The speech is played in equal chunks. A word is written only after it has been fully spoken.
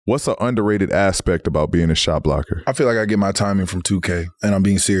What's an underrated aspect about being a shot blocker? I feel like I get my timing from 2K, and I'm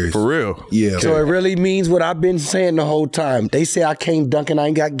being serious. For real? Yeah. So it really means what I've been saying the whole time. They say I can't dunk and I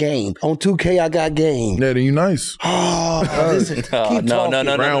ain't got game. On 2K, I got game. Yeah, then you nice. Oh, keep talking. No.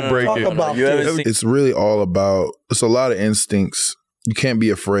 Groundbreaking. Talk about this. It's really all about, it's a lot of instincts. You can't be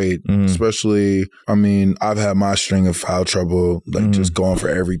afraid, especially, I mean, I've had my string of foul trouble, like just going for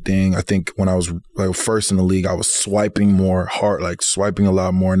everything. I think when I was like first in the league, I was swiping more hard, like swiping a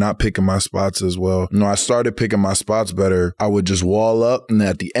lot more, not picking my spots as well. You know, I started picking my spots better. I would just wall up, and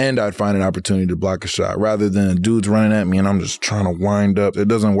at the end, I'd find an opportunity to block a shot rather than dudes running at me and I'm just trying to wind up. It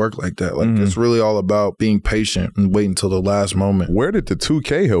doesn't work like that. Like, it's really all about being patient and waiting until the last moment. Where did the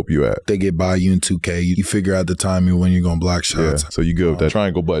 2K help you at? They get by you in 2K. You figure out the timing when you're going to block shots. Yeah, so you good with that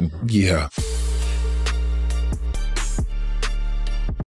triangle button. Yeah.